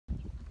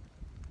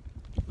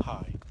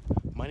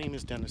My name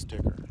is Dennis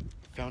Digger,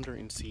 founder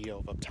and CEO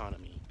of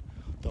Optonome,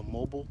 the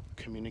mobile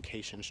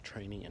communications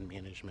training and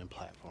management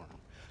platform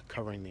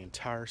covering the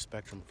entire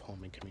spectrum of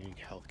home and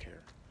community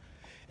healthcare.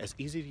 As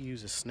easy to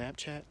use as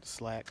Snapchat,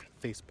 Slack,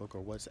 Facebook,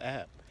 or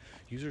WhatsApp,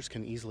 users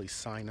can easily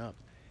sign up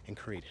and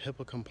create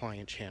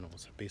HIPAA-compliant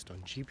channels based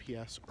on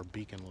GPS or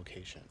beacon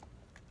location.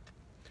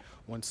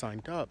 Once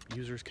signed up,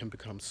 users can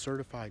become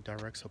certified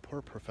direct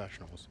support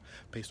professionals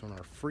based on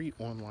our free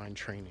online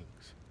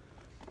trainings,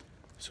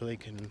 so they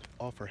can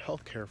offer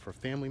healthcare for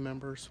family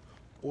members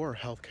or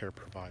healthcare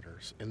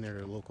providers in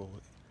their local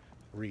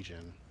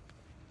region.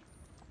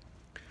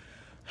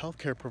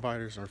 Healthcare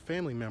providers or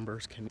family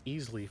members can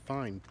easily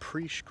find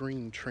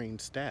pre-screened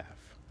trained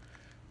staff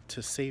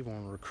to save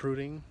on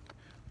recruiting,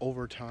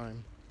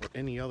 overtime, or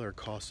any other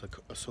costs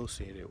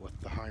associated with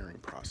the hiring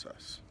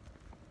process.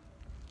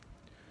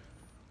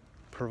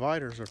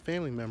 Providers or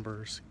family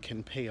members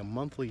can pay a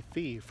monthly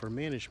fee for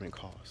management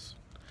costs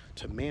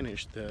to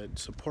manage the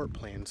support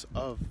plans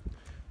of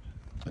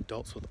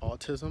adults with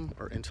autism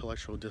or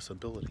intellectual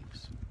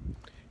disabilities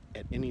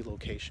at any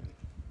location.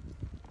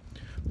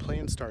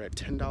 Plans start at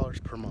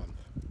 $10 per month,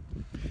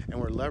 and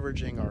we're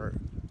leveraging our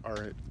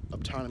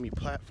Optonome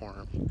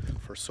platform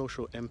for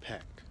social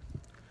impact,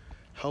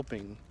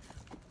 helping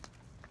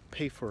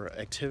pay for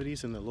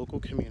activities in the local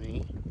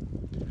community,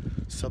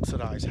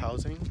 subsidize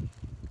housing,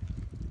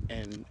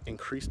 and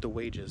increase the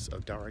wages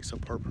of direct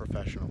support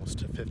professionals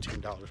to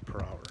 $15 per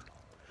hour.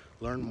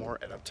 Learn more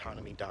at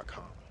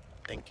optonome.com.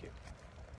 Thank you.